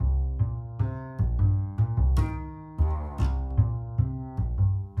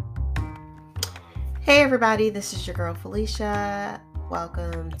Hey everybody, this is your girl Felicia.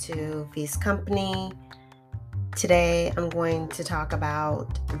 Welcome to V's Company. Today I'm going to talk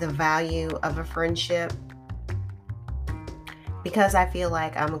about the value of a friendship because I feel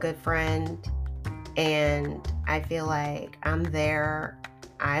like I'm a good friend and I feel like I'm there.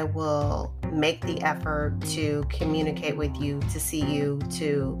 I will make the effort to communicate with you, to see you,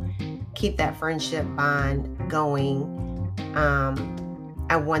 to keep that friendship bond going.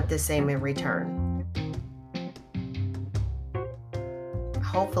 I want the same in return.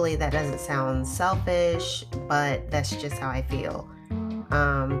 Hopefully that doesn't sound selfish, but that's just how I feel.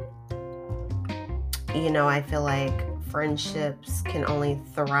 Um, I feel like friendships can only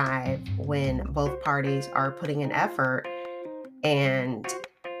thrive when both parties are putting in effort. And,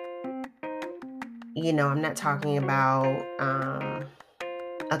 I'm not talking about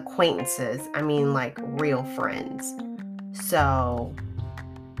acquaintances, I mean like real friends. So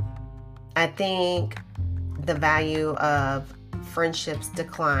I think the value of friendships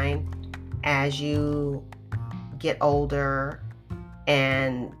decline as you get older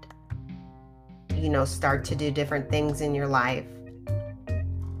and start to do different things in your life.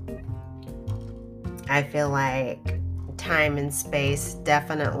 I feel like time and space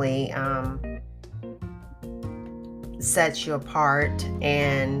definitely sets you apart,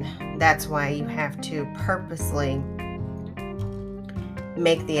 and that's why you have to purposely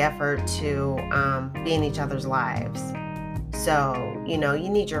make the effort to be in each other's lives. So, you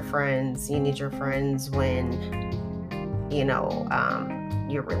need your friends. You need your friends when,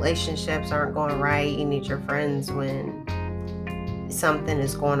 your relationships aren't going right. You need your friends when something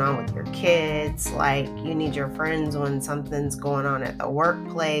is going on with your kids. Like, you need your friends when something's going on at the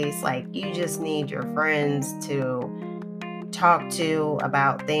workplace. Like, you just need your friends to talk to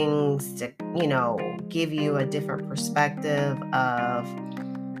about things, to, give you a different perspective of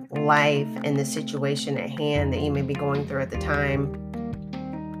life and the situation at hand that you may be going through at the time.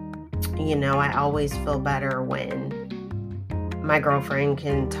 I always feel better when my girlfriend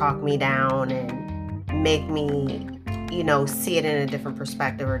can talk me down and make me, see it in a different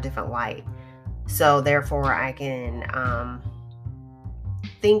perspective or a different light. So therefore I can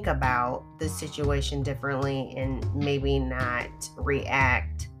think about the situation differently and maybe not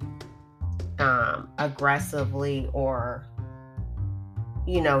react aggressively or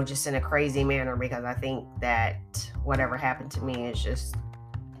just in a crazy manner, because I think that whatever happened to me is just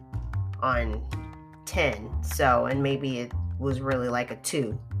on 10. So, and maybe it was really like a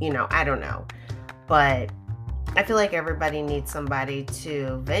 2, I don't know. But I feel like everybody needs somebody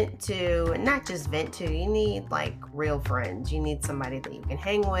to vent to, and not just vent to. You need like real friends. You need somebody that you can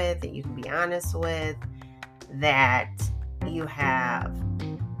hang with, that you can be honest with, that you have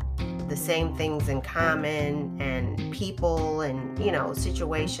the same things in common, and people and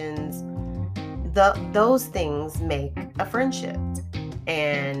situations. Those things make a friendship.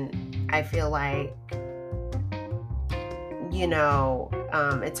 And I feel like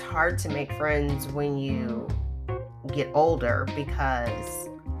it's hard to make friends when you get older because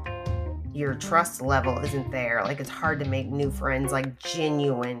your trust level isn't there. Like, it's hard to make new friends, like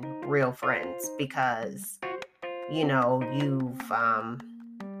genuine real friends, because you've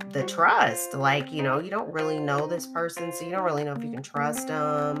the trust, like you don't really know this person, so you don't really know if you can trust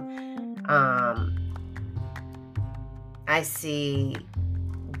them. I see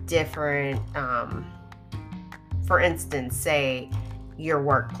different for instance, say your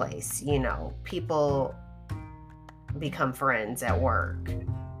workplace, people become friends at work,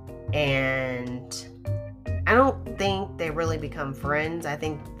 and I don't think they really become friends. I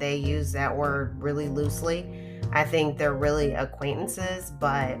think they use that word really loosely. I think they're really acquaintances,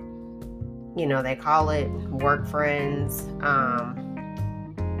 but they call it work friends.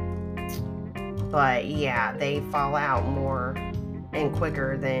 But yeah, they fall out more and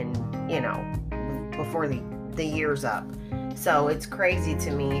quicker than, before the year's up. So it's crazy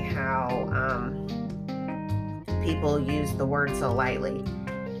to me how people use the word so lightly.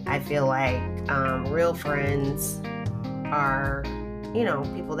 I feel like real friends are,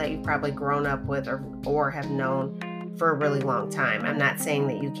 people that you've probably grown up with or have known for a really long time. I'm not saying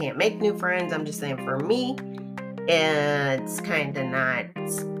that you can't make new friends. I'm just saying, for me, it's kind of not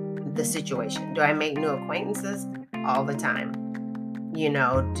the situation. Do I make new acquaintances? All the time. Can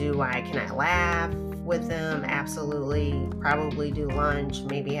I laugh with them? Absolutely. Probably do lunch,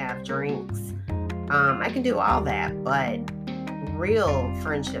 maybe have drinks. I can do all that, but real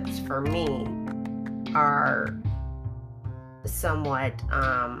friendships for me are somewhat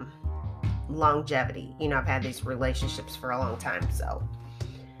longevity. I've had these relationships for a long time, so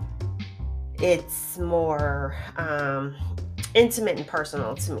it's more intimate and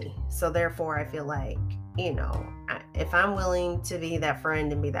personal to me. So therefore, I feel like, if I'm willing to be that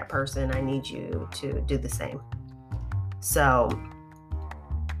friend and be that person, I need you to do the same. So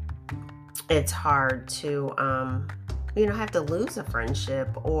it's hard to, have to lose a friendship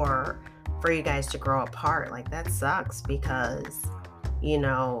or for you guys to grow apart. Like, that sucks because, you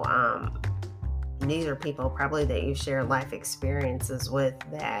know, um, these are people probably that you've shared life experiences with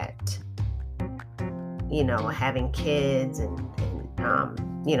that, having kids and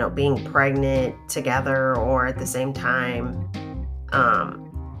being pregnant together or at the same time,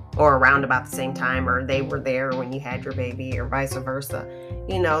 um, or around about the same time, or they were there when you had your baby or vice versa.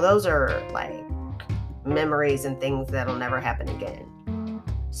 Those are like memories and things that'll never happen again.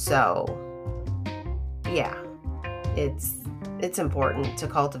 So, yeah, it's important to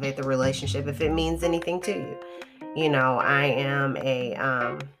cultivate the relationship if it means anything to you. I am a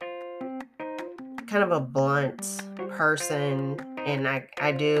kind of a blunt person, and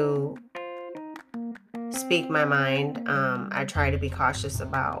I do speak my mind. I try to be cautious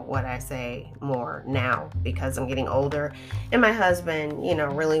about what I say more now because I'm getting older, and my husband,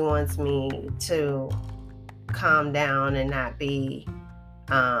 really wants me to calm down and not be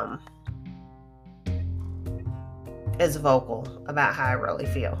um, as vocal about how I really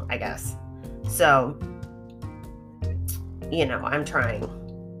feel, I guess. So, I'm trying.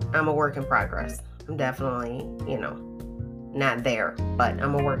 I'm a work in progress. I'm definitely, not there, but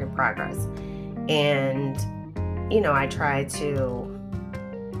I'm a work in progress. And, I try to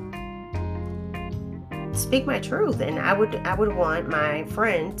speak my truth, and I would want my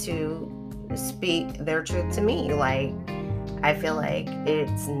friend to speak their truth to me. Like, I feel like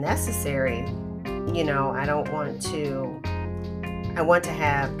it's necessary. I want to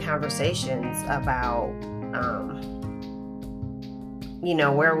have conversations about,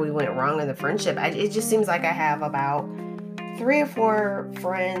 where we went wrong in the friendship. It just seems like I have about 3 or 4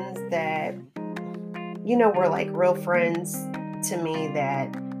 friends that, were like real friends to me that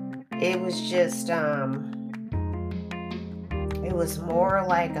it was just, it was more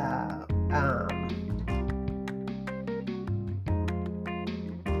like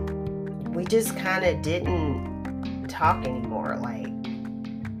we just kind of didn't talk anymore. Like,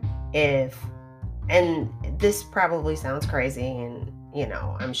 and this probably sounds crazy, and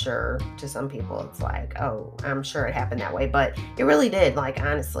I'm sure to some people it's like, oh, I'm sure it happened that way, but it really did. Like,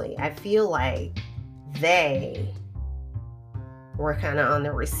 honestly, I feel like they were kind of on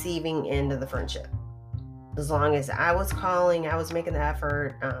the receiving end of the friendship. As long as I was calling, I was making the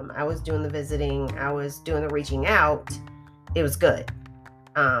effort, I was doing the visiting, I was doing the reaching out, it was good.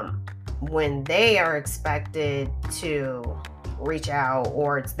 When they are expected to reach out,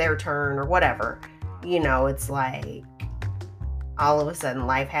 or it's their turn or whatever, it's like all of a sudden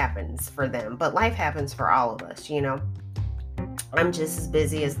life happens for them, but life happens for all of us. I'm just as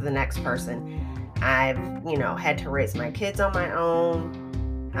busy as the next person. I've, had to raise my kids on my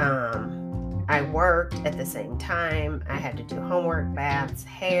own. I worked at the same time. I had to do homework, baths,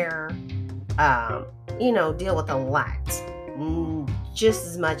 hair, deal with a lot, just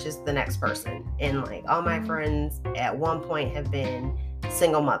as much as the next person. And like, all my friends at one point have been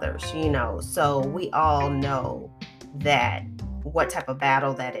single mothers, so we all know that what type of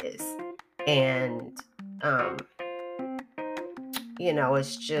battle that is. And,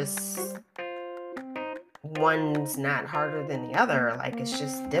 it's just, one's not harder than the other. Like, it's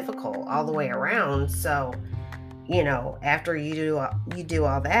just difficult all the way around. So, after you do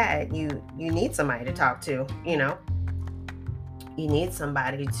all that, you need somebody to talk to. You need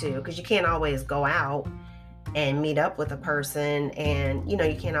somebody to, because you can't always go out and meet up with a person, and you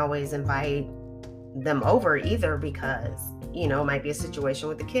can't always invite them over either, because it might be a situation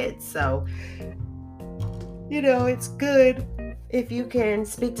with the kids. So, it's good if you can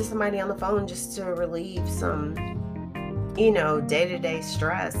speak to somebody on the phone just to relieve some, day-to-day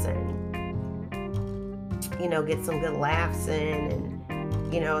stress, and, get some good laughs in,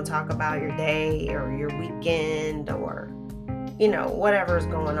 and, talk about your day or your weekend, or, whatever's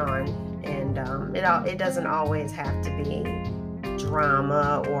going on. And it doesn't always have to be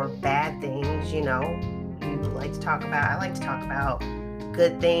drama or bad things. You like to talk about, I like to talk about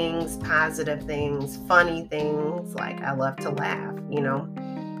good things, positive things, funny things. Like, I love to laugh.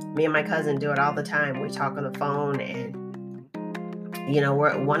 Me and my cousin do it all the time. We talk on the phone, and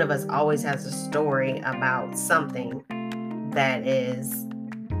one of us always has a story about something that is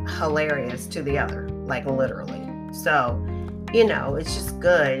hilarious to the other, like, literally. So, it's just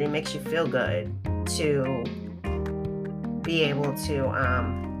good. It makes you feel good to be able to,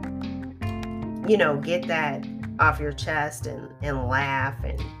 get that off your chest, and laugh,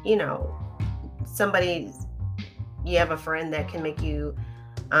 and, somebody's you have a friend that can make you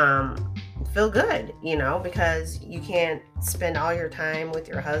feel good, because you can't spend all your time with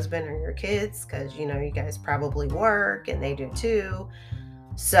your husband or your kids because, you guys probably work and they do too.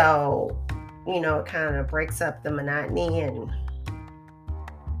 So, it kind of breaks up the monotony and,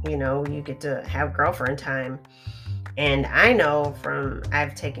 you get to have girlfriend time. And I know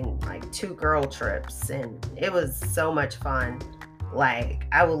I've taken like 2 girl trips and it was so much fun. Like,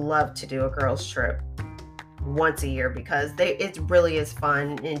 I would love to do a girls trip once a year because it really is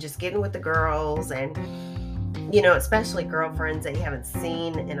fun and just getting with the girls and, especially girlfriends that you haven't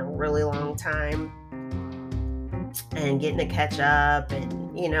seen in a really long time and getting to catch up and,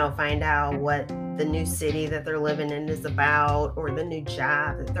 find out what the new city that they're living in is about or the new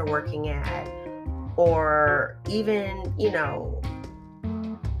job that they're working at or even,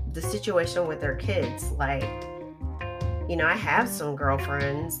 the situation with their kids. Like, I have some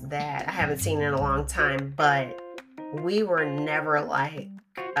girlfriends that I haven't seen in a long time, but we were never like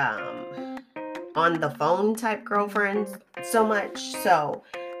on the phone type girlfriends so much. So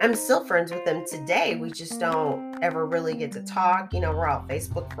I'm still friends with them today. We just don't ever really get to talk. We're all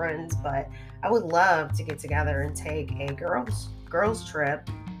Facebook friends, but I would love to get together and take a girls trip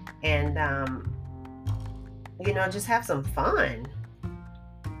and just have some fun.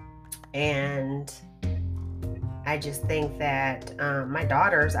 And I just think that my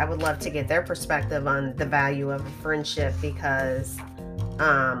daughters, I would love to get their perspective on the value of a friendship because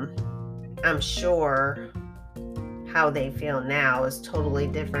I'm sure how they feel now is totally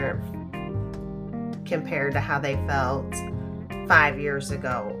different compared to how they felt 5 years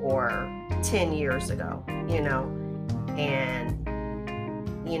ago or 10 years ago, and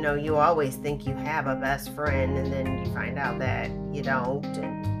you always think you have a best friend and then you find out that you don't.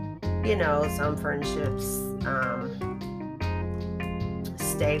 And some friendships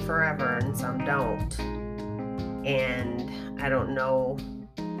stay forever and some don't. And I don't know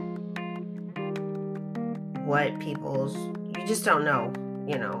you just don't know,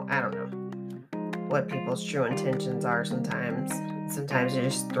 I don't know what people's true intentions are sometimes. Sometimes it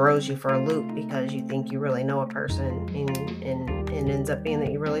just throws you for a loop because you think you really know a person and it ends up being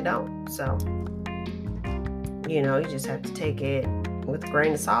that you really don't. So, you just have to take it with a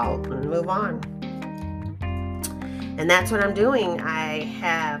grain of salt and move on. And that's what I'm doing. I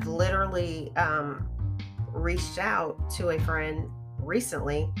have literally reached out to a friend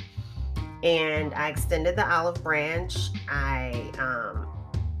recently and I extended the olive branch. I,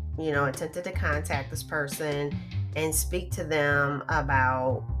 attempted to contact this person and speak to them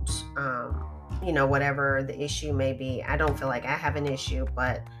about, whatever the issue may be. I don't feel like I have an issue,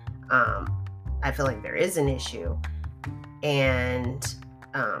 but I feel like there is an issue. And,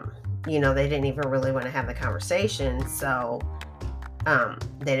 they didn't even really want to have the conversation. So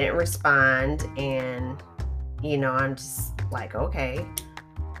they didn't respond. And, I'm just like, okay,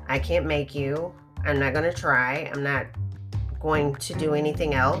 I can't make you. I'm not going to try. I'm not going to do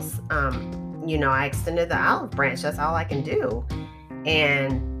anything else. I extended the olive branch. That's all I can do.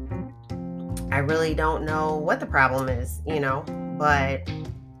 And I really don't know what the problem is, but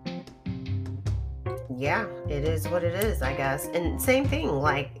yeah, it is what it is, I guess. And same thing,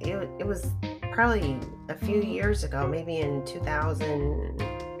 like it was probably a few years ago, maybe in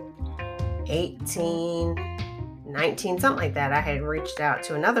 2018, 19, something like that. I had reached out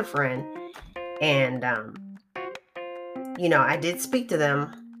to another friend and, I did speak to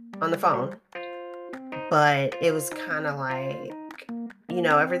them on the phone, but it was kind of like,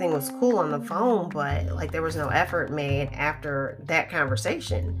 everything was cool on the phone, but like there was no effort made after that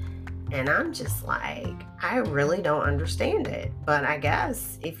conversation. And I'm just like, I really don't understand it. But I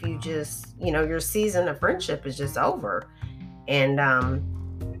guess if you just, your season of friendship is just over. And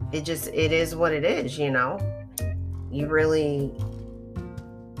it is what it is, You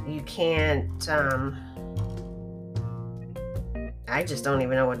can't, I just don't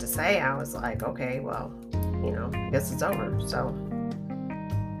even know what to say. I was like, okay, well, I guess it's over. So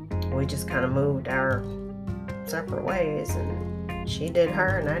we just kind of moved our separate ways and she did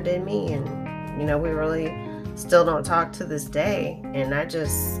her and I did me. And, we really still don't talk to this day. And I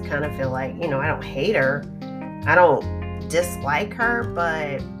just kind of feel like, I don't hate her. I don't dislike her,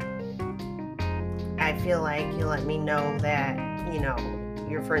 but I feel like you let me know that,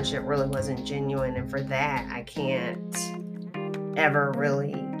 your friendship really wasn't genuine. And for that, I can't ever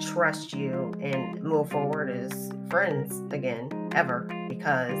really trust you and move forward as friends again, ever.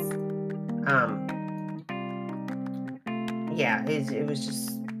 Because, yeah, it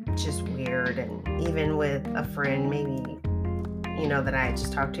was just weird. And even with a friend, maybe, that I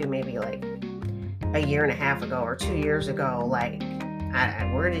just talked to maybe like a year and a half ago or 2 years ago, like,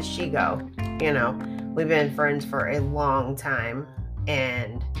 where did she go? we've been friends for a long time.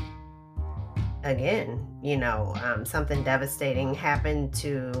 And again, something devastating happened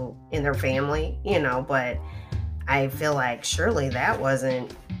in their family, but I feel like surely that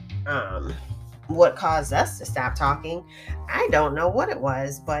wasn't um, what caused us to stop talking. I don't know what it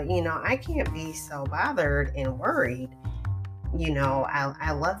was, but I can't be so bothered and worried.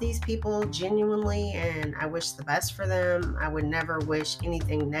 I love these people genuinely, and I wish the best for them. I would never wish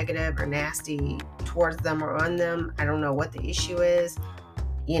anything negative or nasty towards them or on them. I don't know what the issue is.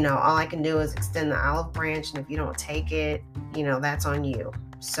 All I can do is extend the olive branch, and if you don't take it, that's on you.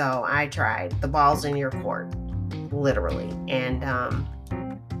 So I tried. The ball's in your court, literally. And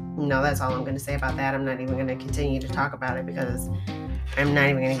that's all I'm going to say about that. I'm not even going to continue to talk about it because I'm not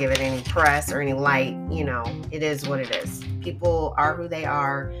even going to give it any press or any light. It is what it is. People are who they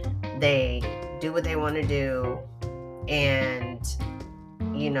are. They do what they want to do, and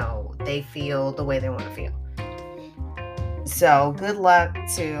they feel the way they want to feel. So good luck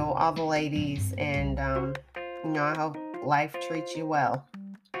to all the ladies, and I hope life treats you well.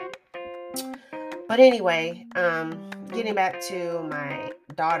 But anyway, getting back to my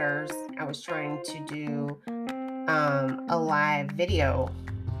daughters, I was trying to do a live video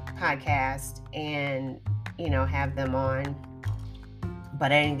podcast and have them on,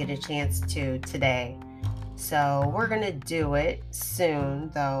 but I didn't get a chance to today. So we're gonna do it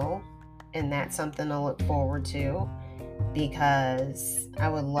soon though, and that's something to look forward to, because I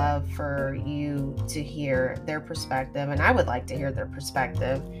would love for you to hear their perspective, and I would like to hear their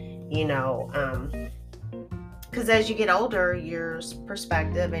perspective, because as you get older, your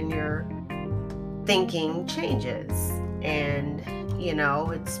perspective and your thinking changes, and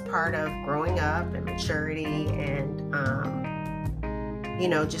it's part of growing up and maturity, and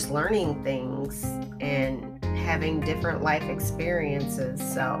just learning things and having different life experiences.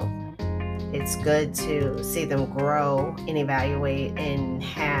 So it's good to see them grow and evaluate and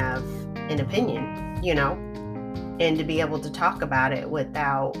have an opinion, and to be able to talk about it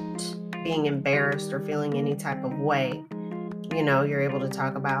without being embarrassed or feeling any type of way. You're able to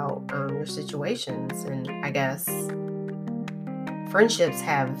talk about your situations. And I guess friendships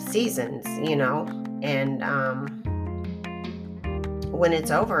have seasons, and when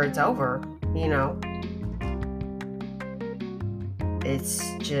it's over, it's over,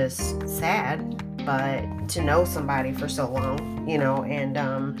 It's just sad, but to know somebody for so long, and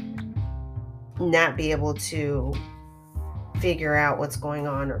not be able to figure out what's going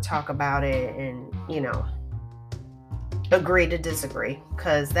on or talk about it, and agree to disagree,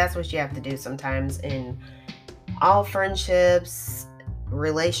 because that's what you have to do sometimes in all friendships,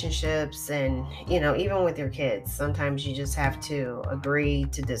 relationships, and even with your kids. Sometimes you just have to agree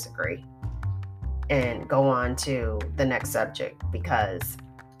to disagree and go on to the next subject, because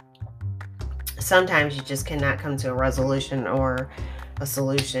sometimes you just cannot come to a resolution or a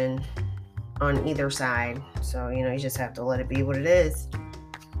solution on either side. So you just have to let it be what it is.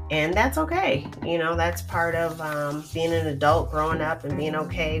 And that's okay. That's part of being an adult, growing up, and being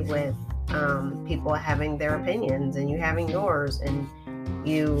okay with people having their opinions and you having yours, and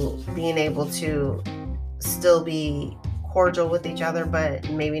you being able to still be cordial with each other, but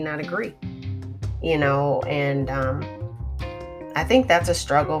maybe not agree, and I think that's a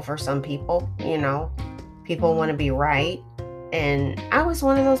struggle for some people. People want to be right. And I was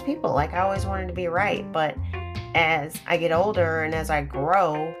one of those people. Like, I always wanted to be right. But as I get older and as I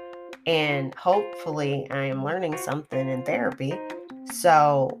grow, and hopefully I am learning something in therapy.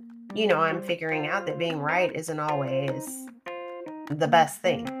 So, I'm figuring out that being right isn't always the best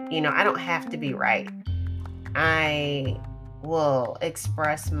thing. I don't have to be right. I will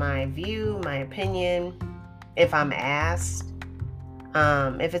express my view, my opinion, if I'm asked.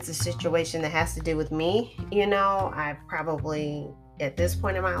 If it's a situation that has to do with me, I've probably, at this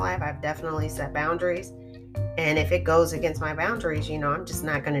point in my life, I've definitely set boundaries. And if it goes against my boundaries, I'm just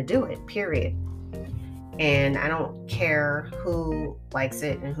not going to do it, period. And I don't care who likes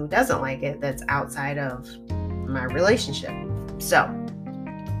it and who doesn't like it. That's outside of my relationship. So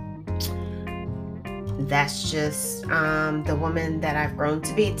that's just the woman that I've grown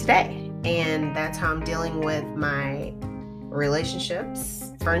to be today. And that's how I'm dealing with my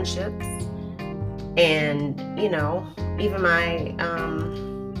relationships, friendships, and even my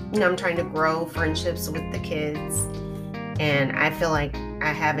I'm trying to grow friendships with the kids, and I feel like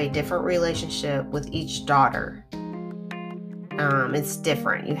I have a different relationship with each daughter. It's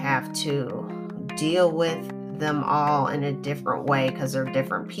different. You have to deal with them all in a different way because they're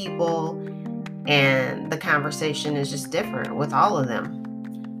different people, and the conversation is just different with all of them.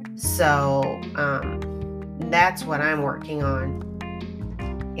 So that's what I'm working on.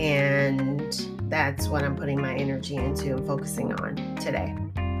 And that's what I'm putting my energy into and focusing on today.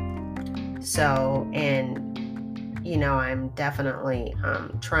 So, and I'm definitely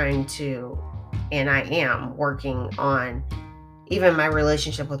trying to, and I am working on even my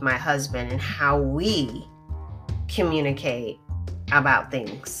relationship with my husband and how we communicate about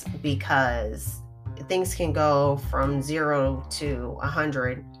things, because things can go from 0 to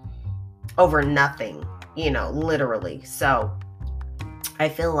 100 over nothing, literally. So I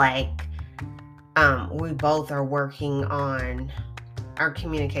feel like we both are working on our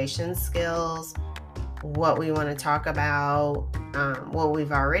communication skills, what we want to talk about, what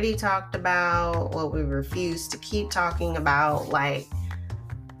we've already talked about, what we refuse to keep talking about. Like,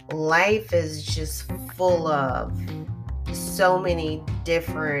 life is just full of so many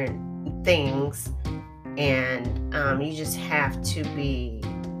different things, and you just have to be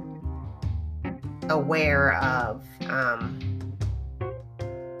aware of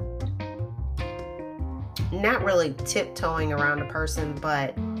not really tiptoeing around a person,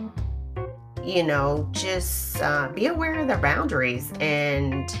 but just be aware of their boundaries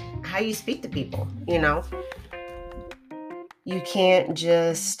and how you speak to people. You can't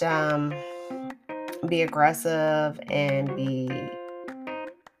just be aggressive and be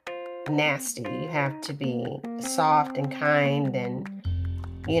nasty. You have to be soft and kind, and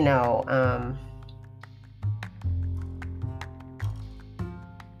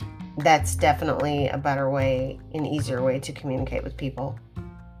that's definitely a better way, an easier way to communicate with people.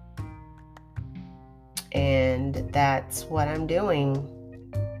 And that's what I'm doing.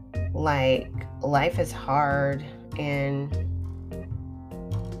 Like, life is hard, and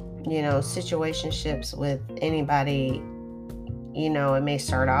situationships with anybody, it may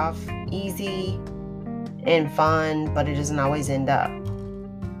start off easy and fun, but it doesn't always end up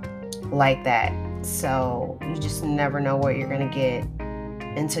like that. So you just never know what you're going to get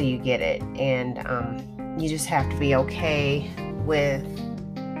until you get it. And you just have to be okay with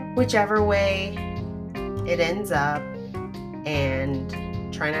whichever way it ends up,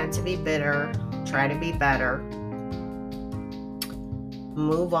 and try not to be bitter, try to be better,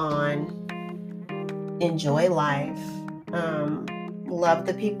 move on, enjoy life, love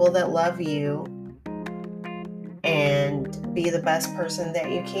the people that love you, and be the best person that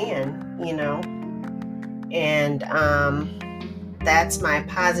you can, and that's my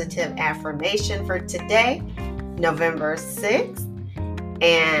positive affirmation for today, November 6th.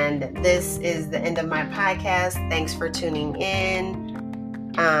 And this is the end of my podcast. Thanks for tuning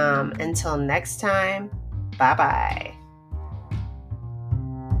in. Until next time, bye-bye.